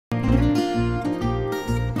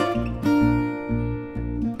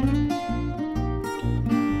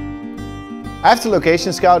After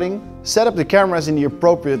location scouting, set up the cameras in the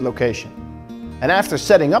appropriate location. And after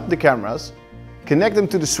setting up the cameras, connect them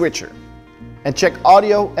to the switcher and check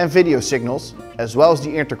audio and video signals as well as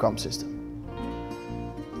the intercom system.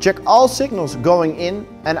 Check all signals going in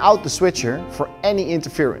and out the switcher for any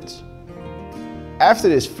interference. After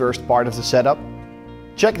this first part of the setup,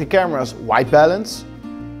 check the camera's white balance,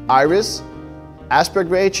 iris,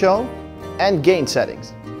 aspect ratio and gain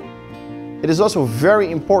settings. It is also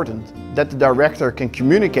very important that the director can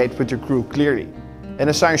communicate with your crew clearly and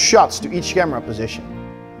assign shots to each camera position.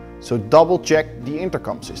 So double check the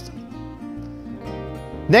intercom system.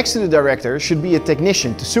 Next to the director should be a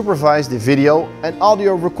technician to supervise the video and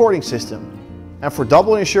audio recording system. And for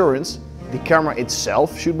double insurance, the camera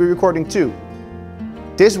itself should be recording too.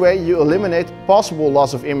 This way you eliminate possible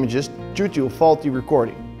loss of images due to a faulty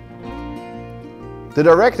recording. The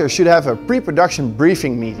director should have a pre-production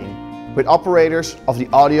briefing meeting with operators of the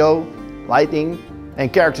audio, lighting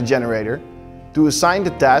and character generator to assign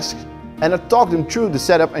the tasks and talk them through the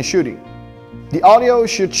setup and shooting. The audio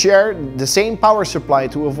should share the same power supply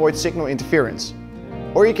to avoid signal interference,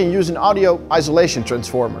 or you can use an audio isolation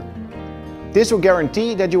transformer. This will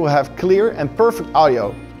guarantee that you will have clear and perfect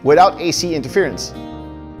audio without AC interference.